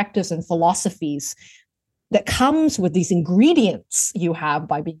perspectives and philosophies that comes with these ingredients you have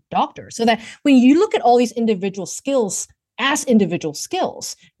by being a doctor? So that when you look at all these individual skills as individual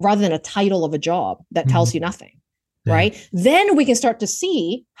skills, rather than a title of a job that tells you nothing, right? Then we can start to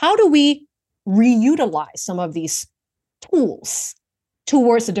see, how do we reutilize some of these tools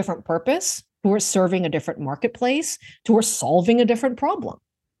towards a different purpose, towards serving a different marketplace, towards solving a different problem,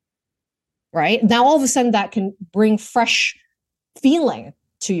 right? Now, all of a sudden that can bring fresh feeling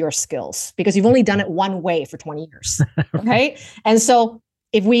to your skills because you've only done it one way for 20 years. Right. And so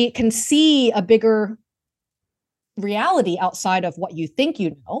if we can see a bigger reality outside of what you think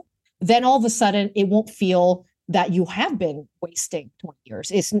you know, then all of a sudden it won't feel that you have been wasting 20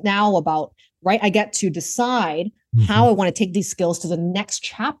 years. It's now about, right, I get to decide how I want to take these skills to the next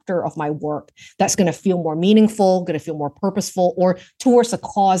chapter of my work that's going to feel more meaningful, going to feel more purposeful, or towards a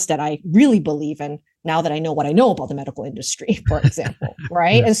cause that I really believe in now that I know what I know about the medical industry, for example,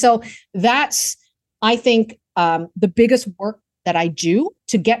 right? Yeah. And so that's, I think, the biggest work that I do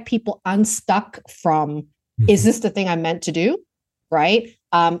to get people unstuck from, is this the thing I'm meant to do, right?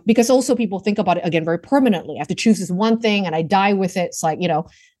 Because also people think about it, again, very permanently. I have to choose this one thing and I die with it. It's like, you know,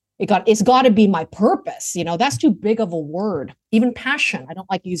 it's got to be my purpose. You know, that's too big of a word. Even passion, I don't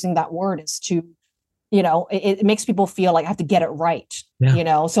like using that word. It's too, you know, it makes people feel like I have to get it right. Yeah. You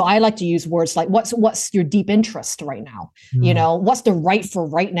know, so I like to use words like, what's your deep interest right now? You know, what's the right for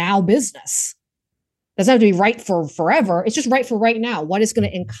right now business? Doesn't have to be right for forever. It's just right for right now. What is going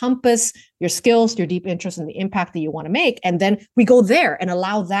to encompass your skills, your deep interest, and the impact that you want to make? And then we go there and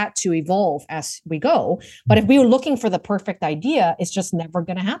allow that to evolve as we go. But if we were looking for the perfect idea, it's just never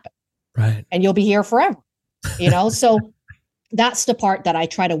going to happen. Right. And you'll be here forever, you know? So that's the part that I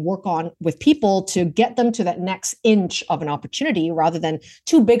try to work on with people to get them to that next inch of an opportunity rather than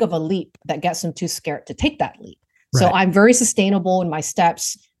too big of a leap that gets them too scared to take that leap. Right. So I'm very sustainable in my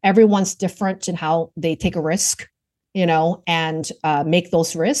steps. Everyone's different in how they take a risk, you know, and make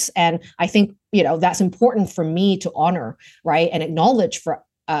those risks. And I think, you know, that's important for me to honor, right? And acknowledge for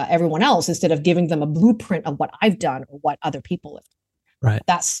everyone else instead of giving them a blueprint of what I've done or what other people have done. Right.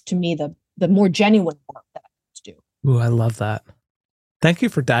 That's to me the more genuine work that I have to do. Ooh, I love that. Thank you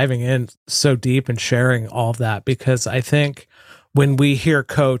for diving in so deep and sharing all of that, because I think when we hear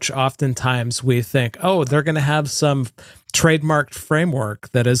coach, oftentimes we think, oh, they're going to have some trademarked framework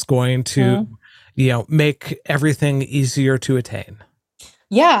that is going to, you know, make everything easier to attain.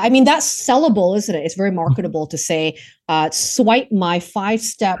 Yeah, I mean, that's sellable, isn't it? It's very marketable to say, swipe my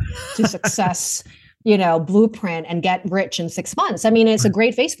 5-step to success, you know, blueprint and get rich in 6 months. I mean, it's a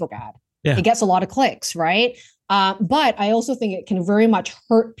great Facebook ad. Yeah. It gets a lot of clicks, right? But I also think it can very much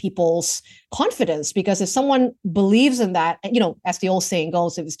hurt people's confidence, because if someone believes in that, you know, as the old saying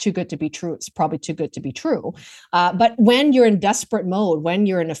goes, if it's too good to be true, it's probably too good to be true. But when you're in desperate mode, when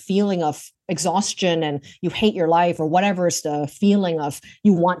you're in a feeling of exhaustion and you hate your life or whatever is the feeling of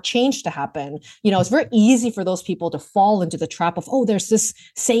you want change to happen, you know, it's very easy for those people to fall into the trap of, oh, there's this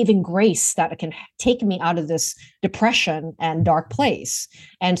saving grace that can take me out of this depression and dark place.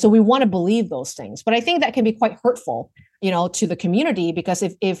 And so we want to believe those things. But I think that can be quite hurtful, you know, to the community, because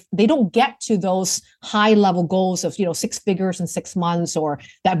if they don't get to those high level goals of, you know, 6 figures in 6 months, or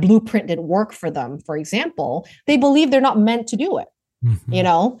that blueprint didn't work for them, for example, they believe they're not meant to do it. You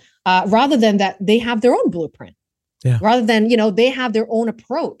know, rather than that they have their own blueprint, rather than, you know, they have their own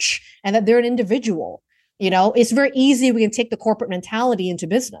approach and that they're an individual. You know, it's very easy. We can take the corporate mentality into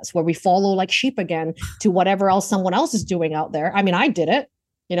business where we follow like sheep again to whatever else someone else is doing out there. I mean, I did it.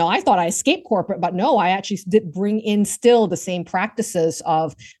 You know, I thought I escaped corporate, but no, I actually did bring in still the same practices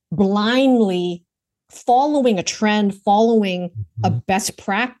of blindly following a trend, following a best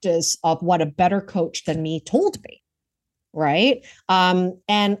practice of what a better coach than me told me. Right.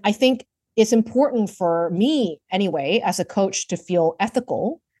 And I think it's important for me anyway, as a coach, to feel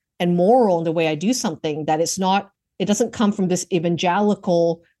ethical and moral in the way I do something, that it doesn't come from this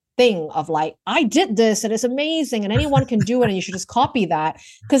evangelical thing of like, I did this and it's amazing and anyone can do it and you should just copy that.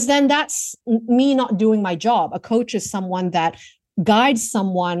 Because then that's me not doing my job. A coach is someone that guides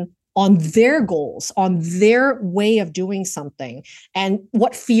someone on their goals, on their way of doing something, and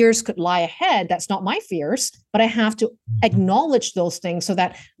what fears could lie ahead. That's not my fears, but I have to acknowledge those things so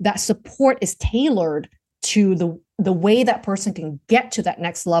that that support is tailored to the way that person can get to that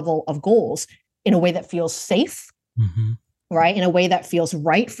next level of goals in a way that feels safe, right? In a way that feels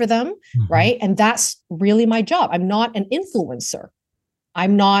right for them, right? And that's really my job. I'm not an influencer.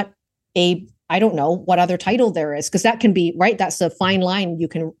 I'm not I don't know what other title there is, because that can be, right, that's a fine line you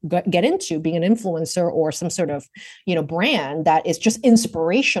can get into, being an influencer or some sort of, you know, brand that is just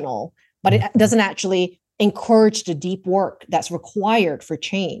inspirational, but it doesn't actually encourage the deep work that's required for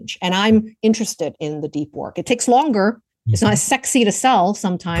change. And I'm interested in the deep work. It takes longer. It's not as sexy to sell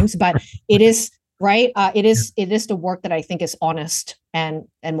sometimes, but it is, right? It is the work that I think is honest and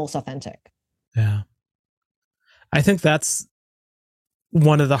most authentic. Yeah. I think that's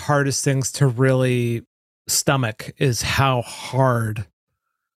one of the hardest things to really stomach, is how hard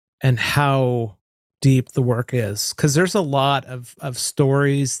and how deep the work is. Because there's a lot of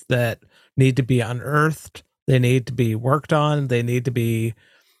stories that need to be unearthed. They need to be worked on. They need to be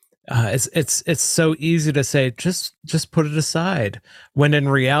it's so easy to say just put it aside, when in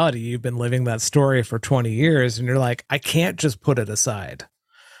reality you've been living that story for 20 years and you're like, I can't just put it aside.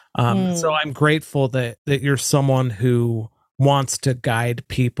 So I'm grateful that you're someone who wants to guide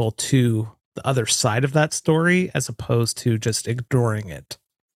people to the other side of that story as opposed to just ignoring it.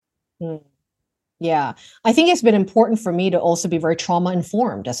 Mm. Yeah, I think it's been important for me to also be very trauma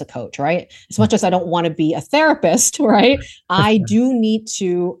informed as a coach, right? As much as I don't want to be a therapist, right? I do need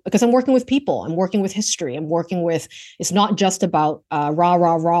to, because I'm working with people, I'm working with history, I'm working with, it's not just about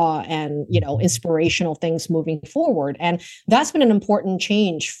rah and, inspirational things moving forward. And that's been an important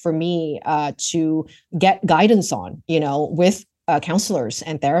change for me to get guidance on, with counselors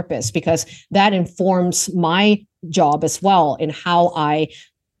and therapists, because that informs my job as well in how I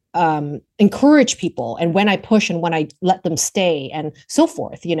encourage people and when I push and when I let them stay and so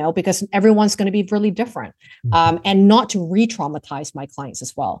forth, because everyone's going to be really different. And not to re-traumatize my clients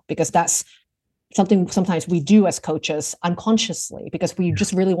as well, because that's something sometimes we do as coaches unconsciously, because we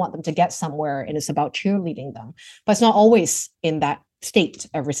just really want them to get somewhere and it's about cheerleading them. But it's not always in that state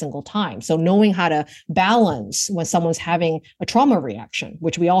every single time. So knowing how to balance when someone's having a trauma reaction,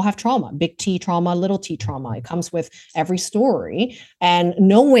 which we all have trauma, big T trauma, little T trauma, it comes with every story. And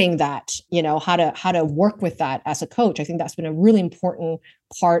knowing that, how to work with that as a coach, I think that's been a really important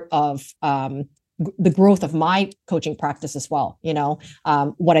part of the growth of my coaching practice as well.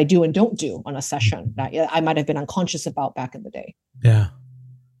 What I do and don't do on a session that I might have been unconscious about back in the day. Yeah.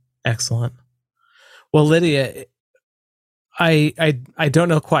 Excellent. Well, Lydia, I don't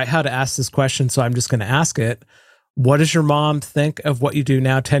know quite how to ask this question, so I'm just going to ask it. What does your mom think of what you do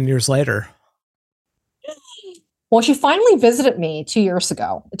now 10 years later? Well, she finally visited me 2 years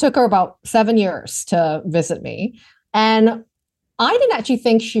ago. It took her about 7 years to visit me. And I didn't actually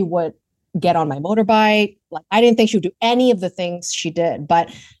think she would get on my motorbike. Like, I didn't think she would do any of the things she did,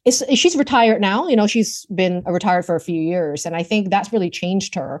 but she's retired now. She's been retired for a few years. And I think that's really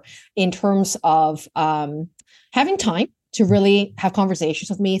changed her in terms of having time to really have conversations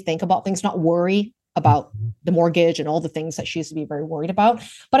with me, think about things, not worry about the mortgage and all the things that she used to be very worried about.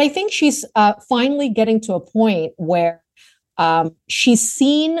 But I think she's finally getting to a point where she's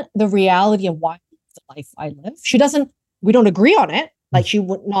seen the reality of why the life I live. We don't agree on it. Like,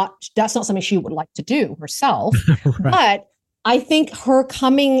 that's not something she would like to do herself. Right. But I think her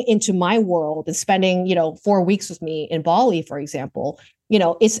coming into my world and spending, 4 weeks with me in Bali, for example,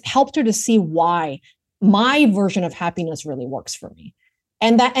 it's helped her to see why my version of happiness really works for me.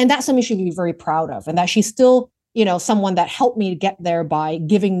 And that's something she can be very proud of. And that she's still, someone that helped me get there by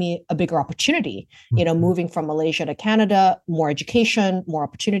giving me a bigger opportunity, moving from Malaysia to Canada, more education, more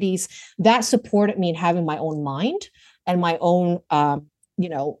opportunities. That supported me in having my own mind and my own,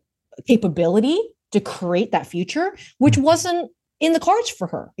 capability to create that future, which wasn't in the cards for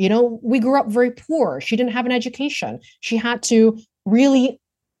her. We grew up very poor. She didn't have an education. She had to really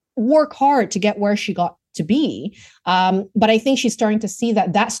work hard to get where she got to be. But I think she's starting to see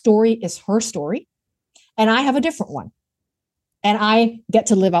that story is her story and I have a different one. And I get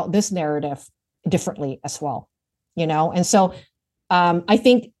to live out this narrative differently as well, And so I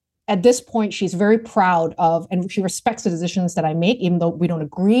think at this point, she's very proud of, and she respects the decisions that I make, even though we don't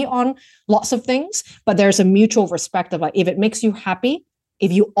agree on lots of things, but there's a mutual respect of, like, if it makes you happy,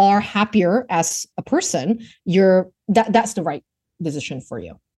 if you are happier as a person, that's the right decision for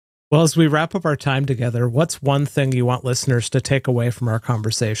you. Well, as we wrap up our time together, what's one thing you want listeners to take away from our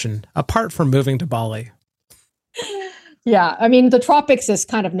conversation, apart from moving to Bali? Yeah, I mean, the tropics is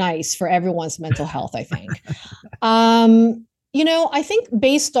kind of nice for everyone's mental health, I think. I think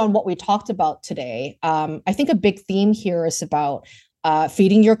based on what we talked about today, I think a big theme here is about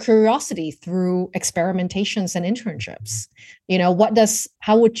feeding your curiosity through experimentations and internships.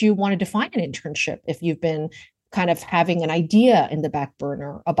 How would you want to define an internship if you've been kind of having an idea in the back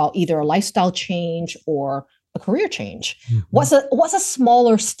burner about either a lifestyle change or a career change? Mm-hmm. What's a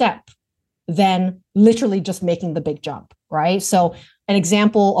smaller step than literally just making the big jump, right? So an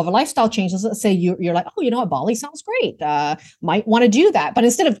example of a lifestyle change is, let's say you're like, oh, what, Bali sounds great. Might want to do that. But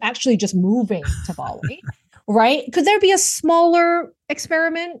instead of actually just moving to Bali, right? Could there be a smaller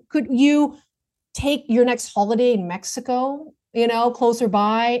experiment? Could you take your next holiday in Mexico, closer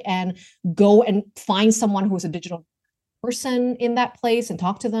by, and go and find someone who's a digital person in that place and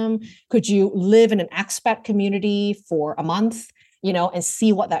talk to them? Could you live in an expat community for a month, and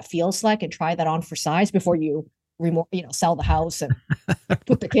see what that feels like and try that on for size before you sell the house and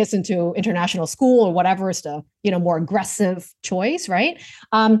put the kids into international school or whatever is the, more aggressive choice, right?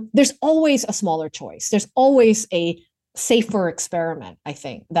 There's always a smaller choice. There's always a safer experiment, I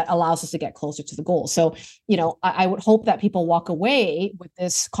think, that allows us to get closer to the goal. So, I would hope that people walk away with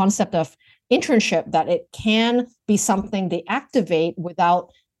this concept of internship, that it can be something they activate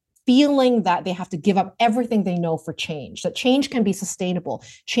without feeling that they have to give up everything they know for change, that change can be sustainable.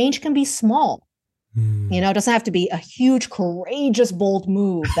 Change can be small. It doesn't have to be a huge, courageous, bold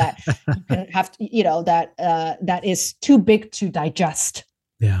move that you can have to, that is too big to digest.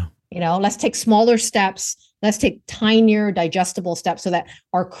 Yeah. Let's take smaller steps. Let's take tinier, digestible steps so that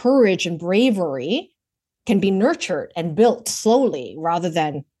our courage and bravery can be nurtured and built slowly rather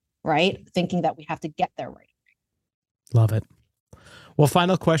than, thinking that we have to get there right. Love it. Well,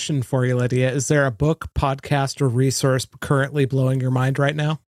 final question for you, Lydia. Is there a book, podcast, or resource currently blowing your mind right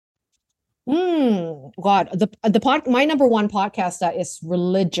now? God, my number one podcast that is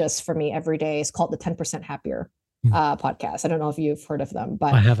religious for me every day is called the 10% Happier podcast. I don't know if you've heard of them,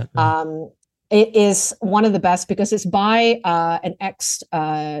 but I haven't. No. It is one of the best because it's by an ex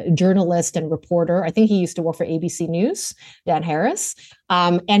journalist and reporter. I think he used to work for ABC News, Dan Harris.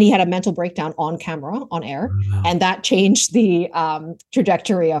 And he had a mental breakdown on camera, on air. Wow. And that changed the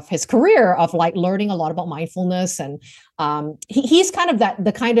trajectory of his career of learning a lot about mindfulness. And he's kind of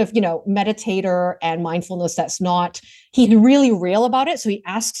the kind of, meditator and mindfulness that's not, he's really real about it. So he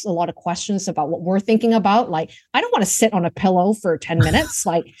asks a lot of questions about what we're thinking about. I don't want to sit on a pillow for 10 minutes.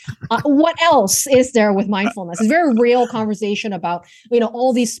 What else is there with mindfulness? It's a very real conversation about,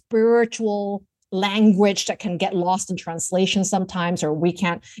 all these spiritual language that can get lost in translation sometimes, or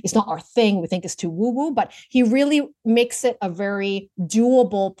it's not our thing. We think it's too woo-woo, but he really makes it a very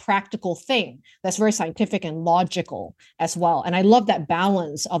doable, practical thing that's very scientific and logical as well. And I love that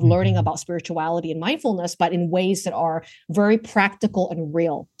balance of learning about spirituality and mindfulness, but in ways that are very practical and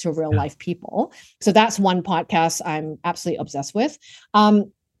real to real life people. So that's one podcast I'm absolutely obsessed with.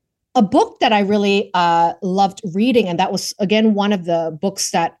 A book that I really loved reading, and that was, again, one of the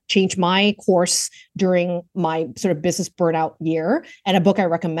books that changed my course during my sort of business burnout year, and a book I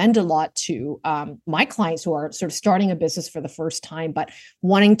recommend a lot to my clients who are sort of starting a business for the first time, but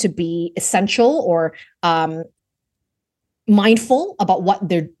wanting to be essential or mindful about what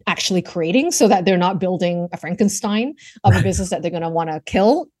they're actually creating so that they're not building a Frankenstein of a business that they're going to want to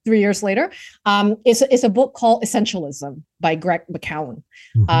kill 3 years later. It's a book called Essentialism by Greg McKeown.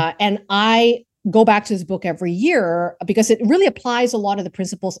 And I go back to this book every year because it really applies a lot of the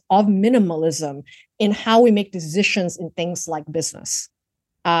principles of minimalism in how we make decisions in things like business.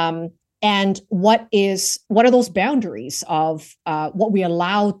 And what are those boundaries of what we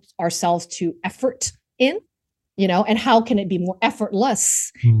allow ourselves to effort in? And how can it be more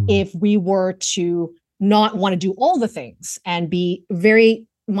effortless if we were to not want to do all the things and be very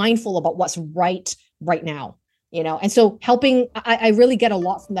mindful about what's right now, And so I really get a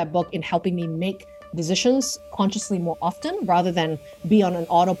lot from that book in helping me make decisions consciously more often rather than be on an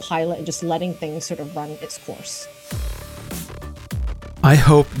autopilot and just letting things sort of run its course. I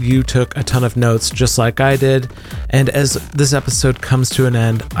hope you took a ton of notes just like I did. And as this episode comes to an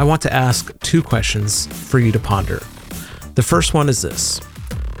end, I want to ask 2 questions for you to ponder. The first one is this: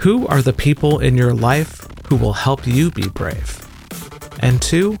 who are the people in your life who will help you be brave? And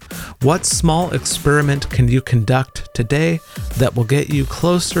 2, what small experiment can you conduct today that will get you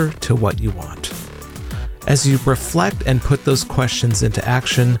closer to what you want? As you reflect and put those questions into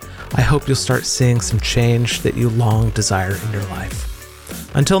action, I hope you'll start seeing some change that you long desire in your life.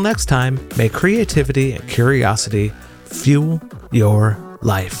 Until next time, may creativity and curiosity fuel your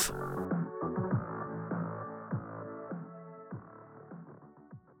life.